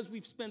because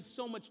we've spent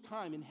so much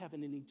time in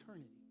heaven and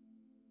eternity?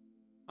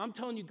 I'm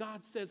telling you,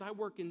 God says, I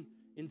work in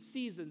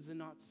seasons and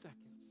not seconds.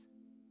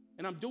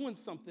 And I'm doing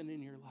something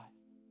in your life.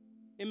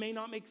 It may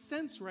not make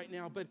sense right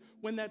now, but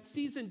when that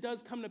season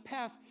does come to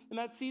pass, and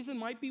that season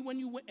might be when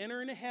you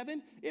enter into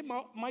heaven, it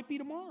might be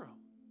tomorrow.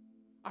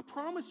 I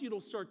promise you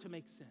it'll start to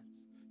make sense.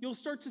 You'll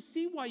start to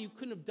see why you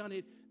couldn't have done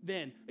it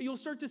then. You'll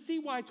start to see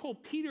why I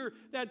told Peter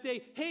that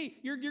day, hey,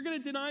 you're going to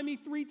deny me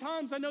 3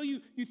 times. I know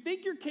you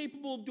think you're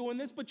capable of doing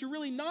this, but you're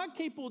really not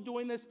capable of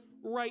doing this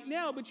right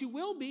now, but you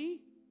will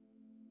be.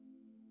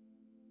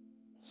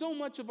 So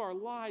much of our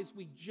lives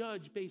we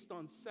judge based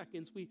on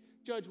seconds. We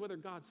judge whether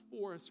God's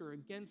for us or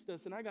against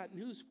us. And I got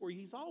news for you.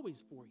 He's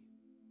always for you.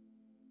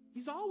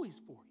 He's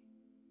always for you.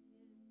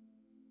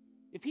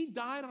 If he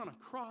died on a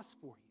cross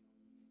for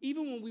you,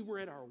 even when we were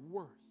at our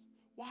worst,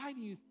 why do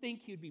you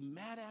think he'd be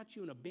mad at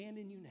you and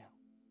abandon you now?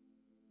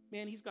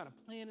 Man, he's got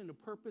a plan and a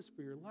purpose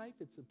for your life.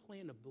 It's a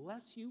plan to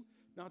bless you,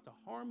 not to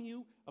harm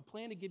you, a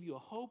plan to give you a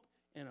hope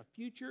and a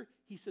future.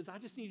 He says, I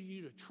just need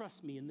you to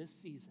trust me in this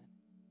season,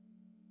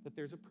 that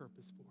there's a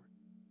purpose for it.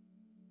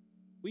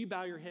 Will you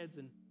bow your heads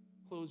and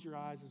close your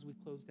eyes as we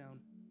close down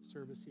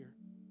service here?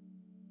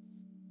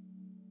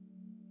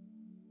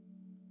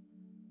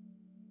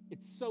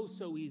 It's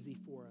so easy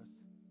for us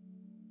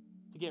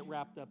to get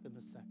wrapped up in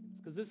the seconds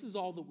because this is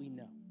all that we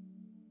know.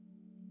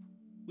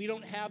 We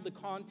don't have the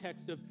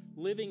context of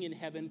living in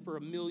heaven for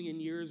 1,000,000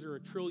 years or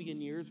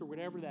 1,000,000,000,000 years or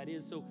whatever that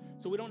is. So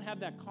we don't have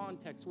that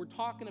context. We're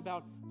talking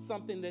about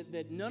something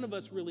that none of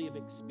us really have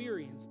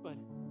experienced. But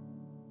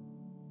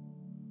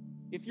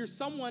if you're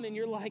someone and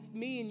you're like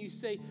me and you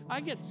say,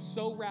 I get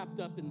so wrapped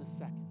up in the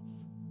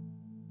seconds.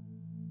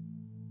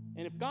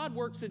 And if God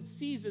works in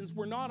seasons,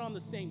 we're not on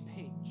the same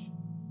page.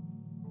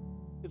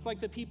 It's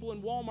like the people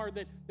in Walmart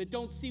that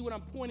don't see what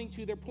I'm pointing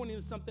to. They're pointing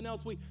to something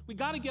else. We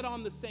got to get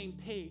on the same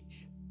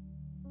page.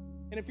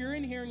 And if you're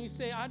in here and you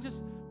say, I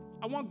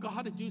want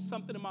God to do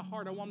something in my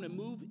heart. I want him to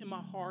move in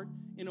my heart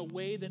in a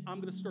way that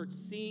I'm going to start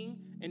seeing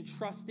and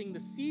trusting the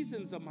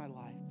seasons of my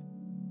life.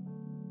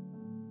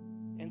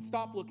 And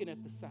stop looking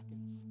at the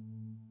seconds.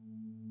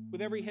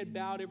 With every head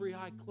bowed, every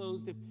eye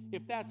closed,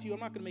 if that's you, I'm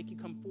not going to make you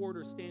come forward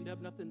or stand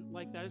up, nothing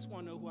like that. I just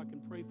want to know who I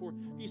can pray for.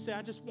 If you say,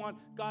 I just want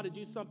God to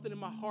do something in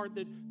my heart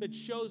that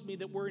shows me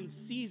that we're in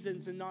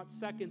seasons and not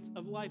seconds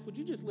of life, would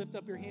you just lift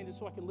up your hand just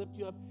so I can lift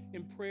you up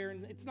in prayer?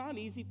 And it's not an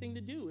easy thing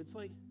to do. It's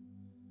like,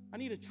 I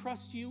need to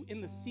trust you in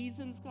the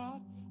seasons,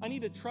 God. I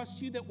need to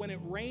trust you that when it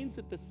rains,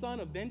 that the sun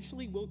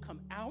eventually will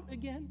come out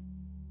again.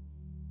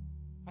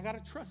 I got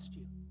to trust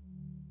you.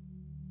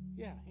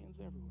 Yeah, hands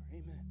everywhere.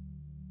 Amen.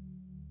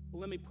 Well,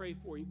 let me pray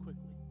for you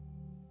quickly.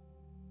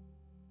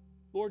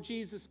 Lord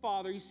Jesus,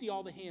 Father, you see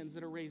all the hands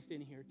that are raised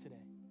in here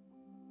today.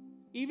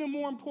 Even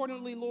more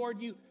importantly, Lord,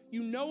 you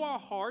know our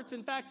hearts.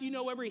 In fact, you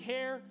know every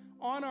hair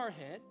on our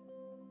head.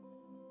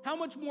 How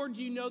much more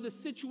do you know the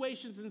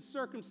situations and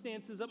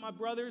circumstances that my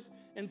brothers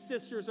and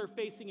sisters are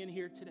facing in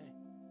here today?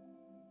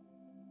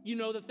 You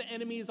know that the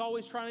enemy is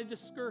always trying to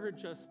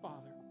discourage us,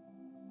 Father.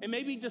 And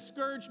maybe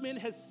discouragement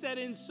has set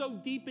in so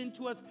deep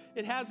into us,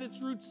 it has its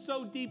roots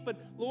so deep. But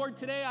Lord,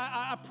 today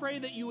I pray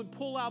that you would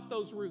pull out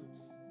those roots.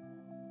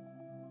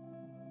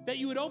 That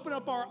you would open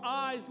up our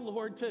eyes,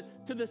 Lord, to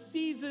the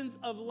seasons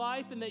of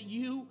life, and that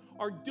you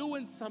are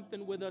doing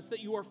something with us, that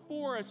you are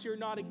for us, you're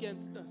not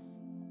against us.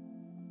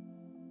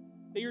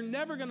 That you're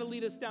never going to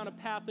lead us down a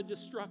path of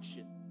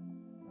destruction.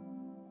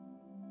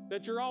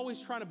 That you're always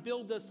trying to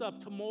build us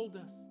up, to mold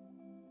us,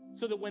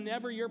 so that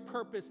whenever your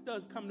purpose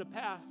does come to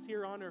pass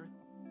here on earth,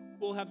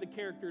 we'll have the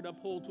character to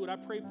uphold to it. I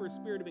pray for a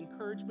spirit of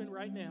encouragement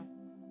right now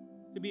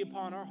to be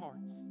upon our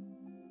hearts.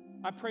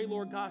 I pray,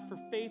 Lord God, for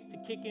faith to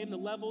kick in to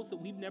levels that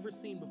we've never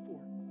seen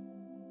before.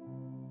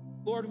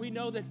 Lord, we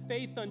know that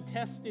faith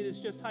untested is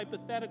just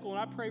hypothetical, and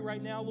I pray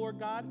right now, Lord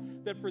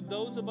God, that for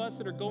those of us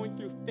that are going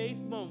through faith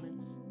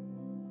moments,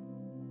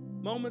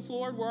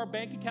 Lord, where our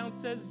bank account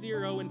says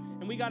 0,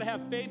 and we got to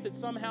have faith that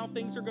somehow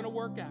things are going to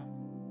work out.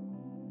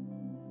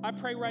 I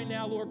pray right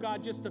now, Lord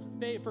God, just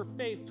for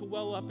faith to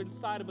well up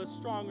inside of us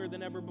stronger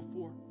than ever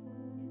before.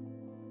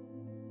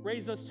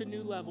 Raise us to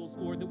new levels,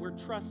 Lord, that we're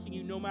trusting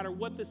you no matter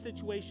what the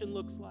situation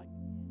looks like.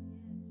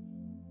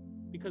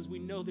 Because we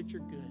know that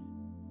you're good.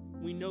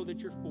 We know that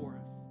you're for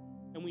us.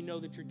 And we know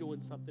that you're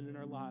doing something in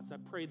our lives. I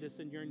pray this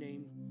in your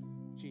name,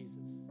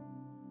 Jesus.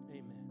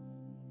 Amen.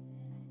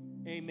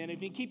 Amen.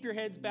 If you can keep your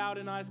heads bowed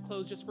and eyes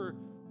closed just for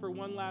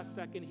one last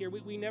second here.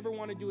 We never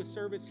want to do a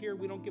service here.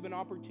 We don't give an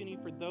opportunity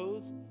for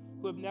those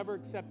who have never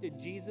accepted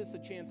Jesus a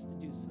chance to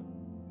do so.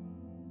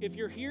 If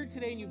you're here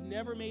today and you've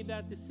never made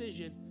that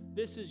decision,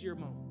 this is your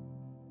moment.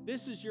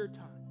 This is your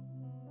time.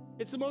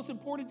 It's the most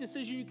important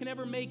decision you can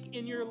ever make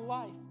in your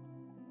life.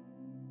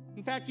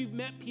 In fact, you've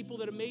met people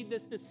that have made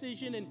this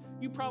decision, and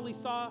you probably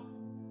saw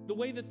the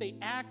way that they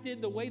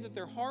acted, the way that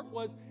their heart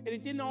was, and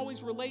it didn't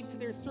always relate to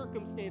their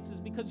circumstances,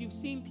 because you've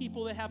seen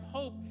people that have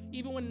hope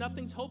even when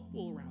nothing's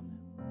hopeful around them,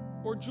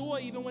 or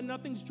joy even when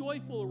nothing's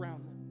joyful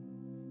around them.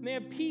 And they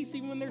have peace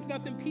even when there's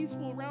nothing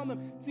peaceful around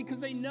them. It's because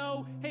they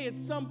know, hey, at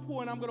some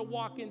point I'm going to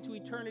walk into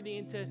eternity,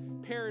 into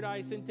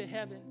paradise, into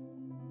heaven.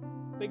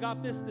 They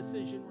got this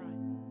decision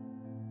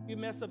right. You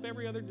mess up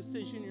every other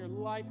decision in your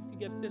life. If you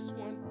get this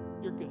one,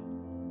 you're good.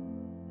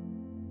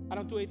 I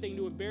don't do anything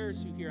to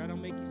embarrass you here. I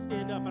don't make you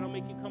stand up. I don't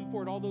make you come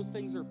forward. All those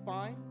things are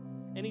fine.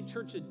 Any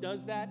church that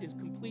does that is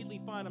completely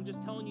fine. I'm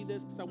just telling you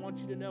this because I want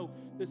you to know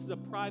this is a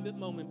private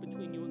moment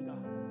between you and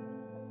God.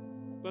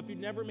 But if you've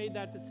never made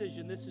that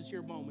decision, this is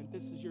your moment.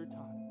 This is your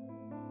time.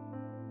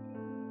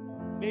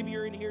 Maybe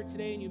you're in here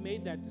today and you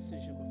made that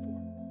decision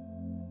before.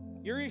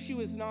 Your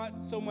issue is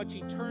not so much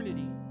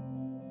eternity.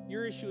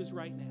 Your issue is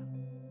right now.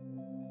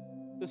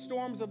 The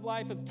storms of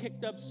life have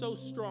kicked up so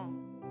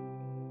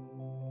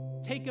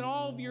strong, taken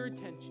all of your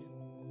attention.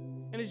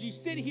 And as you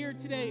sit here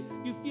today,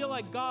 you feel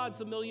like God's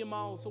a million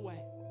miles away.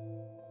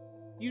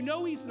 You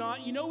know he's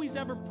not. You know he's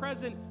ever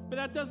present, but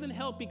that doesn't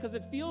help because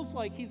it feels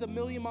like he's a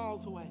million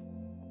miles away.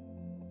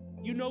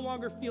 You no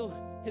longer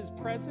feel his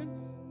presence.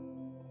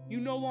 You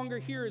no longer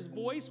hear his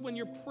voice when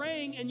you're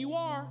praying, and you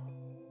are.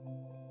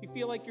 You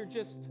feel like you're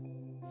just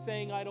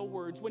saying idle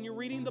words. When you're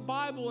reading the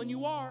Bible, and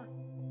you are.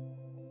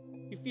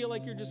 You feel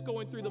like you're just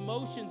going through the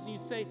motions, and you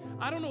say,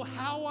 I don't know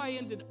how I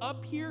ended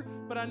up here,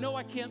 but I know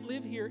I can't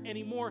live here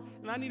anymore,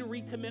 and I need to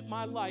recommit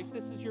my life.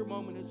 This is your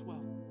moment as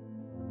well.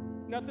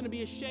 Nothing to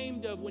be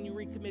ashamed of when you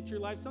recommit your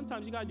life.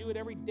 Sometimes you got to do it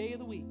every day of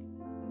the week.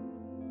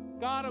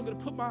 God, I'm going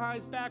to put my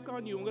eyes back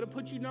on you. I'm going to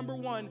put you number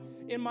one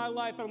in my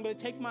life. I'm going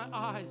to take my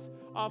eyes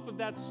off of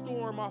that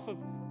storm, off of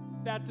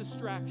that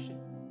distraction.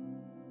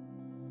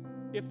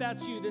 If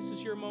that's you, this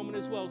is your moment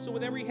as well. So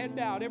with every head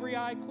bowed, every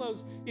eye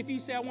closed, if you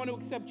say, I want to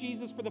accept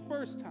Jesus for the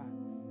first time,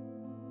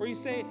 or you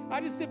say, I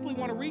just simply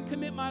want to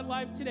recommit my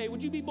life today,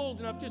 would you be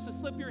bold enough just to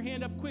slip your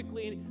hand up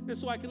quickly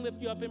just so I can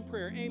lift you up in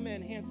prayer?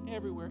 Amen. Hands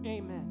everywhere.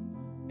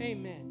 Amen.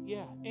 Amen.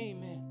 Yeah.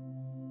 Amen.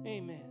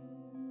 Amen.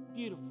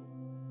 Beautiful.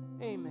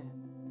 Amen.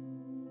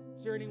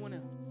 Is there anyone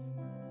else?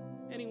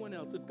 Anyone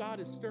else? If God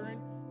is stirring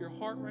your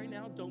heart right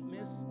now, don't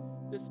miss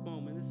this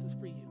moment. This is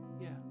for you.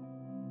 Yeah.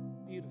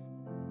 Beautiful.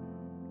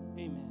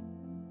 Amen.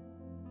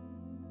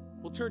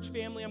 Well, church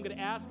family, I'm going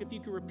to ask if you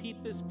can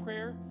repeat this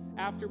prayer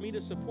after me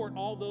to support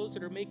all those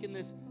that are making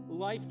this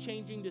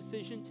life-changing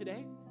decision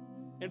today.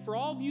 And for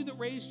all of you that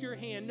raised your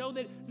hand, know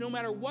that no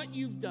matter what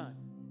you've done,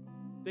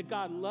 that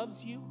God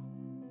loves you.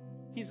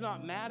 He's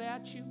not mad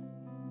at you.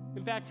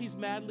 In fact, he's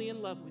madly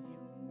in love with you.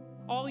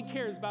 All he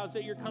cares about is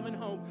that you're coming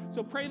home.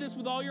 So pray this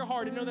with all your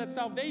heart and know that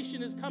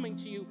salvation is coming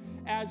to you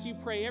as you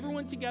pray.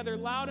 Everyone together,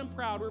 loud and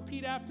proud,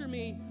 repeat after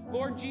me.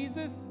 Lord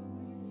Jesus,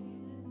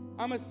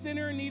 I'm a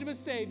sinner in need of a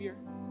Savior.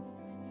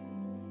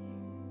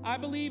 I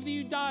believe that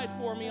you died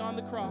for me on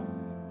the cross.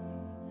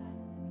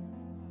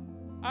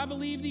 I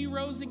believe that you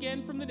rose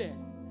again from the dead.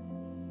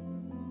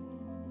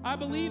 I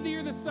believe that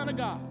you're the Son of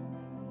God.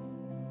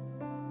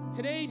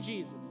 Today,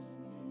 Jesus,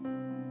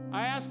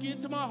 I ask you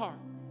into my heart.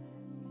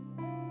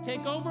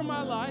 Take over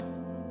my life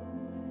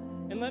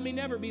and let me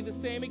never be the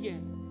same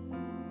again.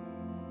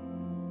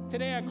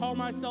 Today, I call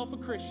myself a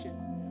Christian.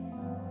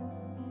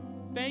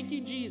 Thank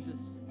you, Jesus,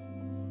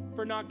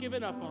 for not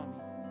giving up on me.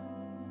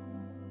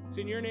 It's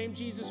in your name,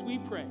 Jesus, we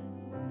pray.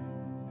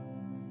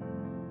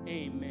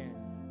 Amen.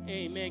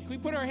 Amen. Can we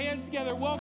put our hands together? Welcome.